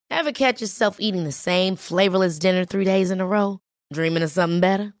Ever catch yourself eating the same flavorless dinner 3 days in a row? Dreaming of something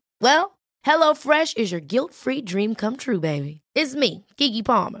better? Well, HelloFresh is your guilt-free dream come true, baby. It's me, Keke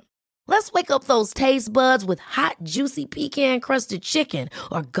Palmer. Let's wake up those taste buds with hot, juicy pecan-crusted chicken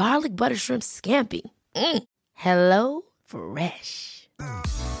or garlic butter shrimp scampi. Hello Fresh.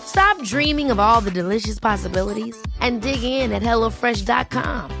 Stop dreaming of all the delicious possibilities and dig in at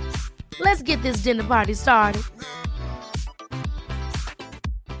HelloFresh.com. Let's get this dinner party started.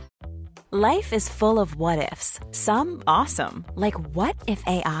 Life is full of what-ifs. Some awesome, like what if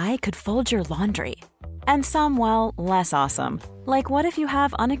AI could fold your laundry? And some, well, less awesome, like what if you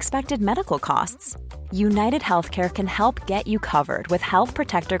have unexpected medical costs? United Healthcare can help get you covered with Health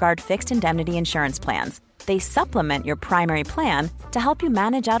Protector Guard fixed indemnity insurance plans. They supplement your primary plan to help you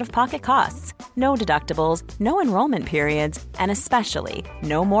manage out-of-pocket costs. No deductibles, no enrollment periods, and especially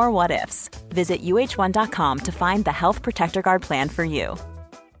no more what-ifs. Visit uh1.com to find the Health Protector Guard plan for you.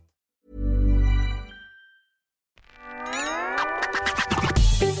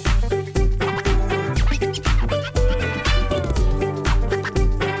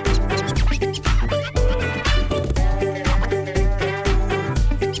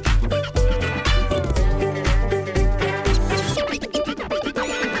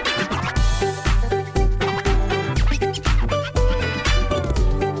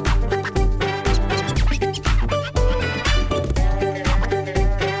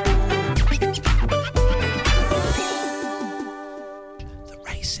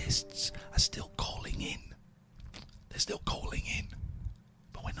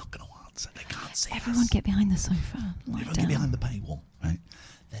 Everyone get behind the sofa. Everyone get behind the paywall, right?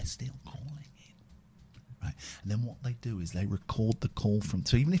 They're still calling in, right? And then what they do is they record the call from...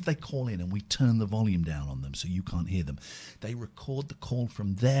 So even if they call in and we turn the volume down on them so you can't hear them, they record the call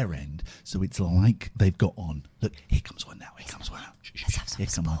from their end so it's like they've got on. Look, here comes one now. Here comes one now. Let's have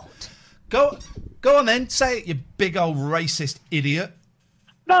some support. Go on then. Say it, you big old racist idiot.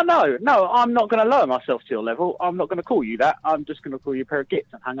 No, I'm not going to lower myself to your level. I'm not going to call you that. I'm just going to call you a pair of gits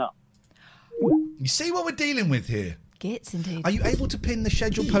and hang up. You see what we're dealing with here? Gits, indeed. Are you able to pin the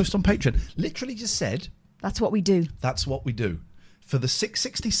scheduled post on Patreon? Literally just said... That's what we do. That's what we do. For the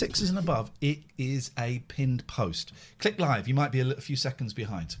 666s and above, it is a pinned post. Click live. You might be a few seconds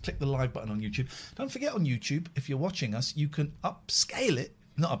behind. So click the live button on YouTube. Don't forget on YouTube, if you're watching us, you can upscale it.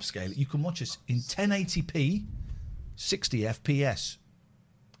 Not upscale it. You can watch us in 1080p, 60 FPS.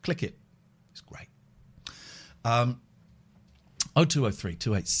 Click it. It's great. 0203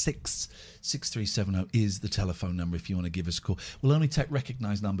 286 6370 is the telephone number if you want to give us a call. We'll only take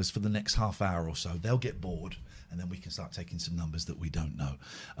recognised numbers for the next half hour or so. They'll get bored and then we can start taking some numbers that we don't know.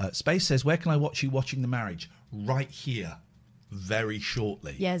 Space says, where can I watch you watching The Marriage? Right here. Very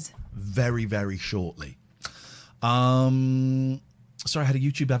shortly. Yes. Very, very shortly. Sorry, I had a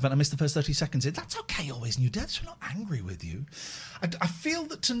YouTube advert. I missed the first 30 seconds. That's okay always, New Dads. We're not angry with you. I feel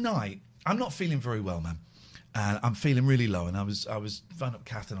that tonight, I'm not feeling very well, man. And I'm feeling really low, and I was phoning up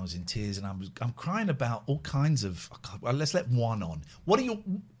Kath, and I was in tears, and I'm crying about all kinds of. Oh God, well, let's let one on. What are you?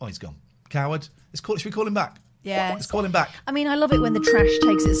 Oh, he's gone. Coward. Should we call him back? Yeah, let's call him back. I mean, I love it when the trash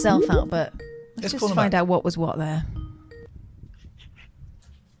takes itself out, but let's just find out what was what there.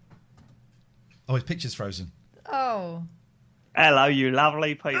 Oh, his picture's frozen. Oh. Hello, you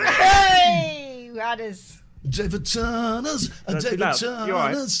lovely people. Hey, Radders. David Turners. David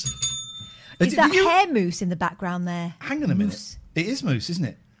Turners. Is that hair moose in the background there? Hang on a minute. It is Moose, isn't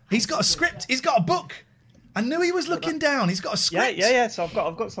it? He's got a script. He's got a book. I knew he was looking down. He's got a script. Yeah. So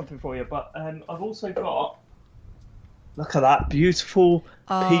I've got something for you, but I've also got. Look at that beautiful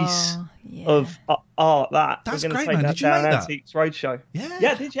piece of art. That's we're going great, to take man. that Did you down make that? Antiques Roadshow.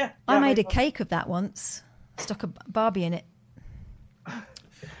 Yeah, I did. Yeah, I made a cake of that once. Stuck a Barbie in it.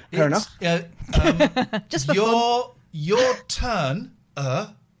 Fair enough. Just for fun. Your turn,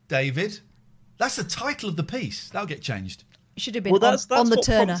 David. That's the title of the piece. That'll get changed. It should have been that's on the what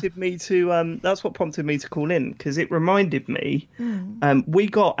Turner. Prompted me to, that's what prompted me to call in, because it reminded me. We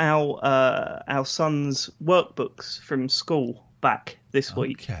got our son's workbooks from school back this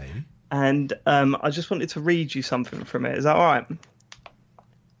week. Okay. And I just wanted to read you something from it. Is that all right?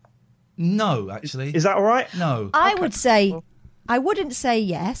 No, actually. Is that all right? No. I would say, I wouldn't say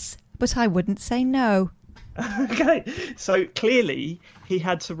yes, but I wouldn't say no. Okay, so clearly he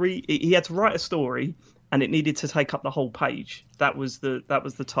had to write a story, and it needed to take up the whole page. That was the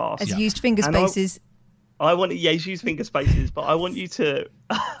task. Has he used finger spaces? He's used finger spaces, but I want you to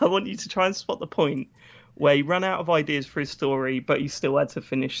try and spot the point where he ran out of ideas for his story, but he still had to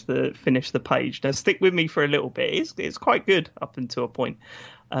finish the page. Now stick with me for a little bit. It's quite good up until a point.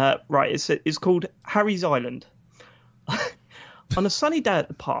 Right, it's called Harry's Island. On a sunny day at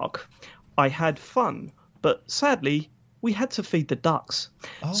the park, I had fun, but sadly, we had to feed the ducks.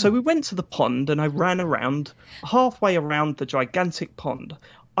 Oh. So we went to the pond and I ran around. Halfway around the gigantic pond,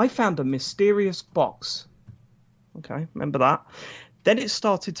 I found a mysterious box. Okay, remember that? Then it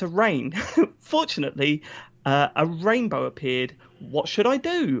started to rain. Fortunately, a rainbow appeared. What should I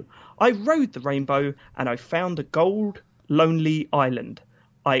do? I rode the rainbow and I found a gold, lonely island.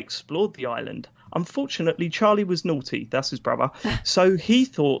 I explored the island. Unfortunately, Charlie was naughty. That's his brother. So he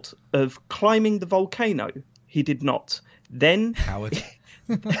thought of climbing the volcano. He did not. Then, Howard.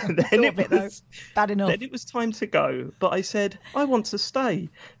 then Bad enough. Then it was time to go. But I said, I want to stay.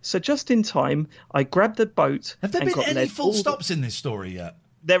 So just in time, I grabbed the boat. Have there and been got any led full stops in this story yet?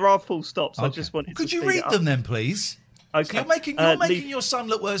 There are full stops. I Okay. just wanted Could to you speed read it up. them then, please? Okay. You're making your son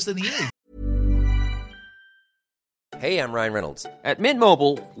look worse than he is. Hey, I'm Ryan Reynolds. At Mint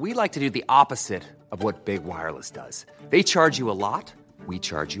Mobile, we like to do the opposite of what Big Wireless does. They charge you a lot, we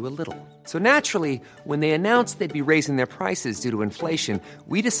charge you a little. So naturally, when they announced they'd be raising their prices due to inflation,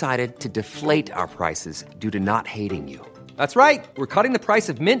 we decided to deflate our prices due to not hating you. That's right. We're cutting the price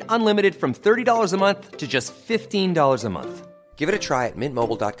of Mint Unlimited from $30 a month to just $15 a month. Give it a try at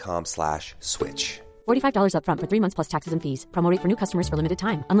mintmobile.com/switch. $45 up front for 3 months plus taxes and fees. Promo rate for new customers for limited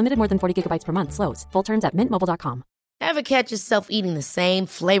time. Unlimited more than 40 gigabytes per month. Slows full terms at mintmobile.com. Ever catch yourself eating the same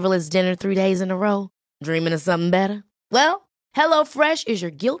flavorless dinner 3 days in a row? Dreaming of something better? Well, HelloFresh is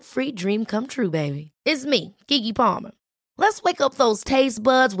your guilt-free dream come true, baby. It's me, Keke Palmer. Let's wake up those taste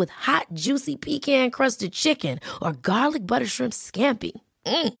buds with hot, juicy pecan-crusted chicken or garlic butter shrimp scampi.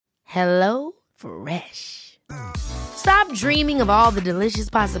 Hello Fresh. Stop dreaming of all the delicious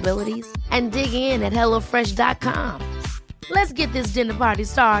possibilities and dig in at HelloFresh.com. Let's get this dinner party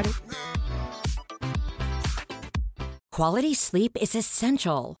started. Quality sleep is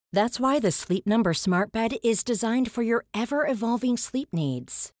essential. That's why the Sleep Number Smart Bed is designed for your ever-evolving sleep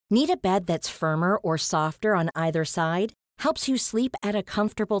needs. Need a bed that's firmer or softer on either side? Helps you sleep at a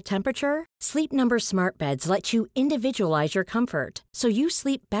comfortable temperature? Sleep Number Smart Beds let you individualize your comfort, so you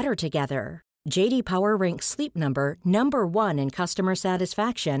sleep better together. J.D. Power ranks Sleep Number number 1 in customer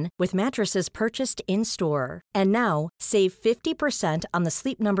satisfaction with mattresses purchased in-store. And now, save 50% on the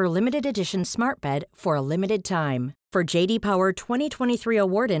Sleep Number Limited Edition Smart Bed for a limited time. For J.D. Power 2023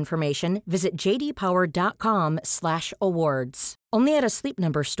 award information, visit jdpower.com/awards. Only at a Sleep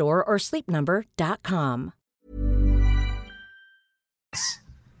Number store or sleepnumber.com.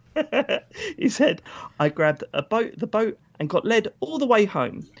 He said, I grabbed the boat and got led all the way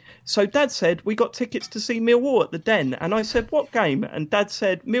home. So Dad said, we got tickets to see Millwall at the Den. And I said, what game? And Dad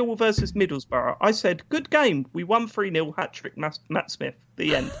said, Millwall versus Middlesbrough. I said, good game. We won 3-0, hat-trick Matt Smith.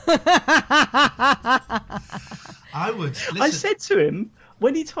 The end. I said to him,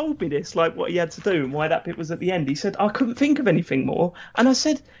 when he told me this, like what he had to do and why that bit was at the end, he said, I couldn't think of anything more. And I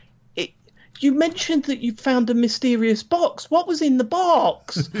said, you mentioned that you found a mysterious box. What was in the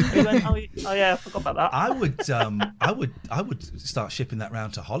box? He went, oh yeah, I forgot about that. I would start shipping that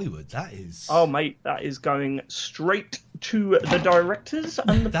round to Hollywood. That is. Oh mate, that is going straight to the directors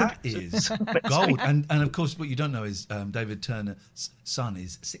and the that producers. is gold. And of course, what you don't know is David Turner's son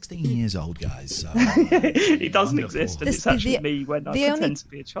is 16 years old, guys. So he doesn't wonderful. exist, and it's actually me when I pretend to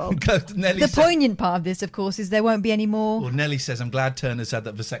be a child. The poignant part of this, of course, is there won't be any more. Well, Nelly says, I'm glad Turner's had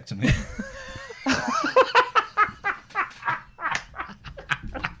that vasectomy.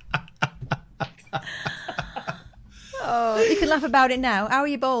 Oh, you can laugh about it now. How are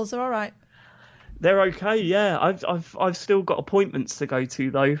your balls? They're all right. They're okay, yeah. I've still got appointments to go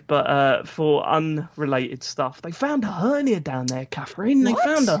to though, but for unrelated stuff. They found a hernia down there, Catherine. They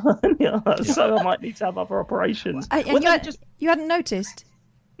found a hernia, so I might need to have other operations. And you hadn't noticed?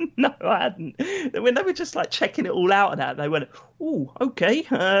 No, I hadn't. When they were just like checking it all out and that, they went, "Oh, okay,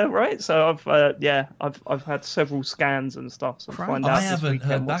 right." So I've had several scans and stuff. So I haven't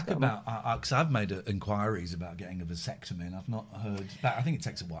heard back about because I've made inquiries about getting a vasectomy, and I've not heard back. I think it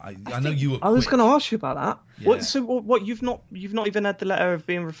takes a while. I know you were. I was going to ask you about that. Yeah. What you've not even had the letter of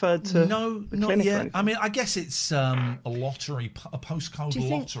being referred to? No, not yet. I mean, I guess it's a lottery, a postcode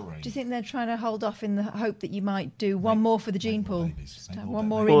lottery. Do you think they're trying to hold off in the hope that you might do one more for the gene pool? One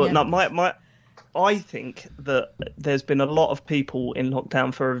more. Well, no, I think that there's been a lot of people in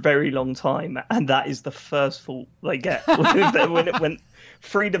lockdown for a very long time, and that is the first fault they get. When it went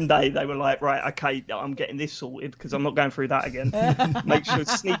Freedom Day, they were like, right, okay, I'm getting this sorted because I'm not going through that again. Make sure to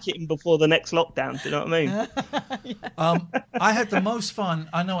sneak it in before the next lockdown. Do you know what I mean? I had the most fun.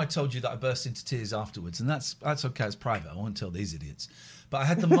 I know I told you that I burst into tears afterwards, and that's okay. It's private. I won't tell these idiots. But I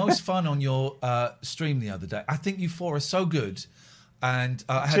had the most fun on your stream the other day. I think you four are so good. And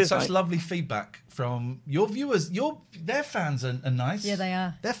I had Cheers, such mate. lovely feedback from your viewers. Their fans are nice. Yeah, they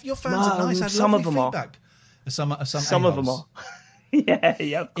are. Your fans are nice. I had some lovely of them are. feedback. Some of them are.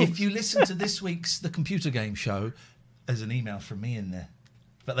 Yeah. If you listen to this week's The Computer Game Show, there's an email from me in there.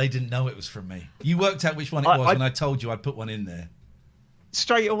 But they didn't know it was from me. You worked out which one it was, and I told you I'd put one in there.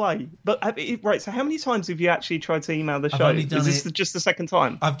 Straight away. But right, so how many times have you actually tried to email the show? only done Is this just the second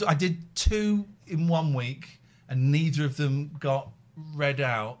time? I did 2 in 1 week, and neither of them got read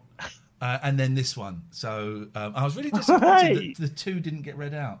out. And then this one. So I was really disappointed that the 2 didn't get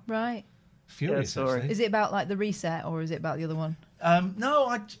read out. Right. Furious, actually. Is it about like the reset, or is it about the other one? No,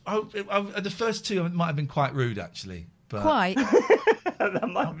 I the first 2 might have been quite rude, actually. But Quite. That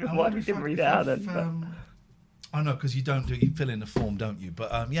might have been why we didn't read it out then. I know, because you fill in the form, don't you?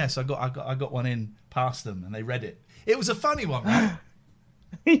 But yes, I got one in past them, and they read it. It was a funny one, right?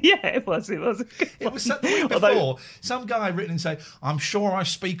 Yeah, it was. It was the week before. Some guy written and say, "I'm sure I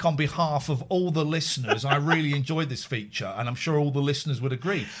speak on behalf of all the listeners. I really enjoyed this feature, and I'm sure all the listeners would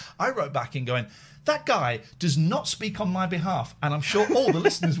agree." I wrote back in going, "That guy does not speak on my behalf, and I'm sure all the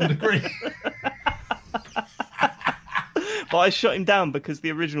listeners would agree." But I shut him down because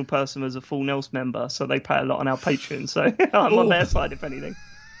the original person was a Full Nels member, so they pay a lot on our Patreon. So I'm on their side, if anything.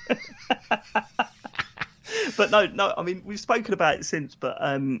 But no. I mean, we've spoken about it since, but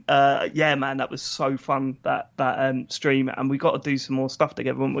yeah, man, that was so fun, that stream, and we got to do some more stuff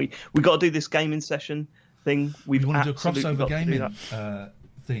together, haven't we? We got to do this gaming session thing. We want to do a crossover gaming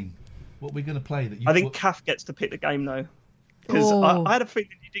thing. What are we going to play? I think Kath gets to pick the game though, because I had a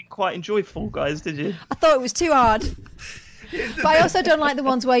feeling you didn't quite enjoy Fall Guys, did you? I thought it was too hard. But I also don't like the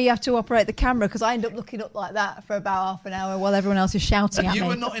ones where you have to operate the camera, because I end up looking up like that for about half an hour while everyone else is shouting at me. You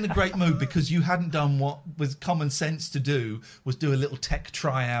were not in a great mood because you hadn't done what was common sense to do, was do a little tech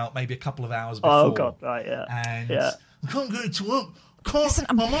tryout maybe a couple of hours before. Oh, God, right, yeah. And I can't get it to work. Listen,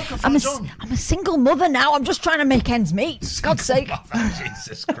 I'm a single mother now. I'm just trying to make ends meet. For God's sake.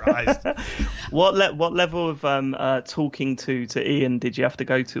 Jesus Christ. What level of talking to Ian did you have to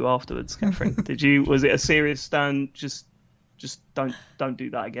go to afterwards, Catherine? Was it a serious stand? Just don't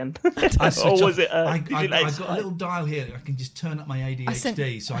do that again. Or was it? I got a little dial here. I can just turn up my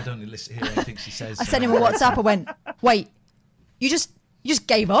ADHD so I don't listen hear anything she says. I sent him a WhatsApp. I went, "Wait, you just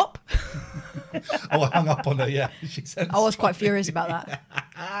gave up?" I hung up on her. Yeah, she said. I was quite furious about that.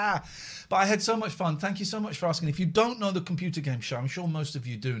 But I had so much fun. Thank you so much for asking. If you don't know the Computer Game Show, I'm sure most of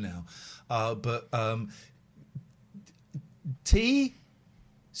you do now. But TC,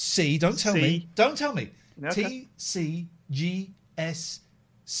 don't tell me. Okay.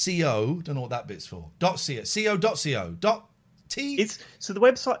 TCGSCO. Don't know what that bit's for. .co. So the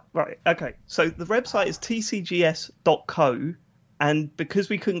website, right? Okay, so the website is tcgs.co, and because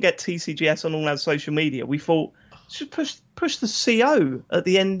we couldn't get TCGS on all our social media, we thought should push the CO at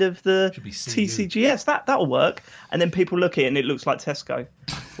the end of the TCGS. That'll work. And then people look at it and it looks like Tesco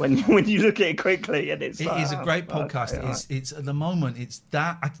when you look at it quickly. And it is a great podcast. Okay, it's at the moment. It's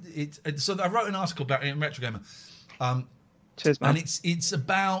that. So I wrote an article about it in Retro Gamer. Cheers, man. And it's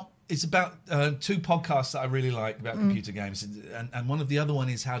about 2 podcasts that I really like about computer games, and one of the other one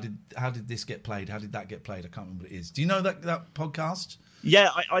is how did this get played? How did that get played? I can't remember what it is. Do you know that podcast?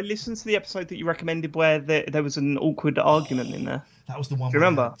 Yeah, I listened to the episode that you recommended where there was an awkward argument in there. That was the one. Do you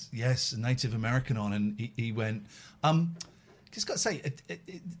remember? Yes, a Native American on, and he went. Just got to say,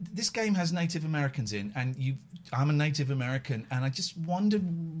 this game has Native Americans in, and I'm a Native American, and I just wondered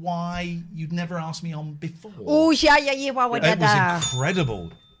why you'd never asked me on before. Oh, yeah. Well, it was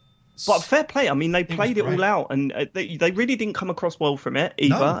incredible. But fair play. I mean, they played it all out, and they really didn't come across well from it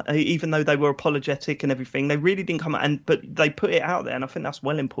either. No. Even though they were apologetic and everything, they really didn't come. But they put it out there, and I think that's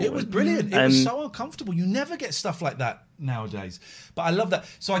well important. It was brilliant. It was so uncomfortable. You never get stuff like that nowadays. But I love that.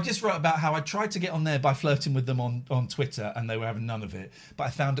 So I just wrote about how I tried to get on there by flirting with them on Twitter, and they were having none of it. But I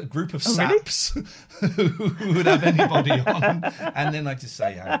found a group of saps who would have anybody on, and then I just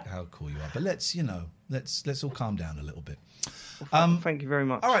say how cool you are. But let's all calm down a little bit. Thank you very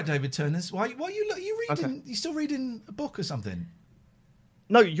much. All right, David Turners. Why are you reading? Okay. You still reading a book or something?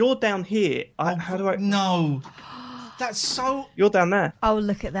 No, you're down here. How do I? No, that's so. You're down there. Oh,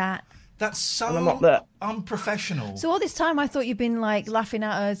 look at that. That's so and I'm up there. Unprofessional. So all this time, I thought you'd been like laughing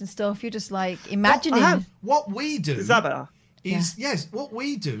at us and stuff. You're just like imagining. What we do is that better? Yes, what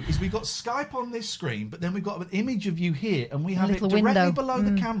we do is we've got Skype on this screen, but then we've got an image of you here, and we have it directly window below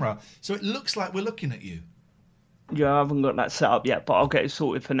the camera, so it looks like we're looking at you. Yeah, I haven't got that set up yet, but I'll get it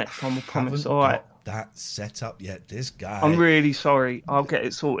sorted for next time, I promise. All right. That set up yet, this guy. I'm really sorry. I'll get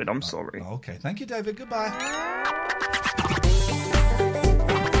it sorted. I'm sorry. Okay, thank you, David. Goodbye.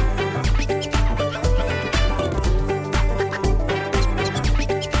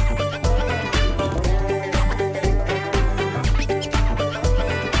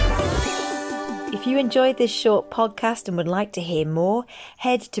 If you enjoyed this short podcast and would like to hear more,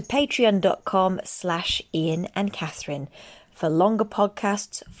 head to patreon.com/Ian and Catherine for longer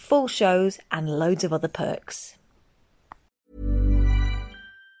podcasts, full shows, and loads of other perks.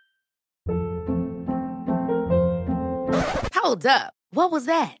 Hold up. What was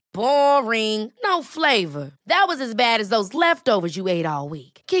that? Boring. No flavor. That was as bad as those leftovers you ate all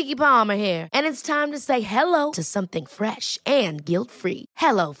week. Keke Palmer here, and it's time to say hello to something fresh and guilt-free.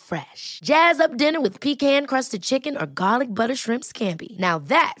 Hello Fresh. Jazz up dinner with pecan-crusted chicken or garlic butter shrimp scampi. Now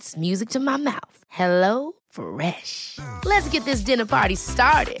that's music to my mouth. Hello Fresh. Let's get this dinner party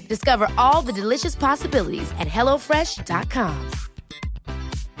started. Discover all the delicious possibilities at hellofresh.com.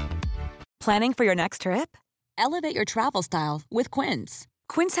 Planning for your next trip? Elevate your travel style with Quince.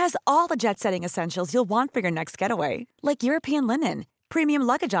 Quince has all the jet-setting essentials you'll want for your next getaway, like European linen, premium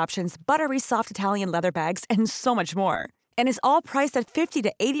luggage options, buttery soft Italian leather bags, and so much more. And is all priced at 50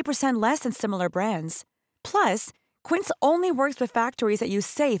 to 80% less than similar brands. Plus, Quince only works with factories that use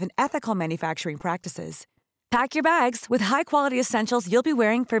safe and ethical manufacturing practices. Pack your bags with high-quality essentials you'll be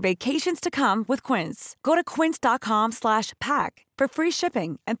wearing for vacations to come with Quince. Go to quince.com/pack for free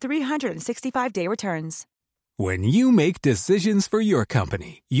shipping and 365-day returns. When you make decisions for your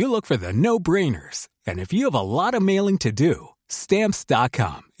company, you look for the no-brainers. And if you have a lot of mailing to do,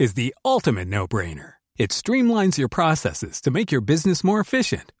 Stamps.com is the ultimate no-brainer. It streamlines your processes to make your business more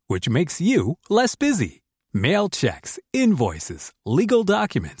efficient, which makes you less busy. Mail checks, invoices, legal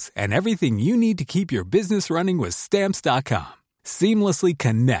documents, and everything you need to keep your business running with Stamps.com. Seamlessly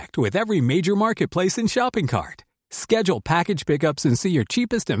connect with every major marketplace and shopping cart. Schedule package pickups and see your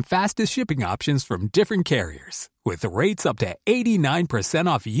cheapest and fastest shipping options from different carriers, with rates up to 89%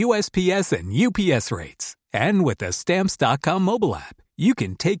 off USPS and UPS rates. And with the Stamps.com mobile app, you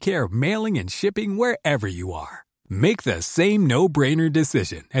can take care of mailing and shipping wherever you are. Make the same no-brainer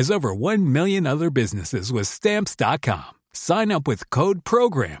decision as over 1 million other businesses with Stamps.com. Sign up with code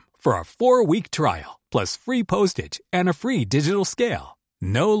PROGRAM for a 4-week trial, plus free postage and a free digital scale.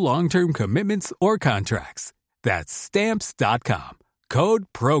 No long-term commitments or contracts. That's Stamps.com. Code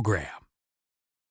PROGRAM.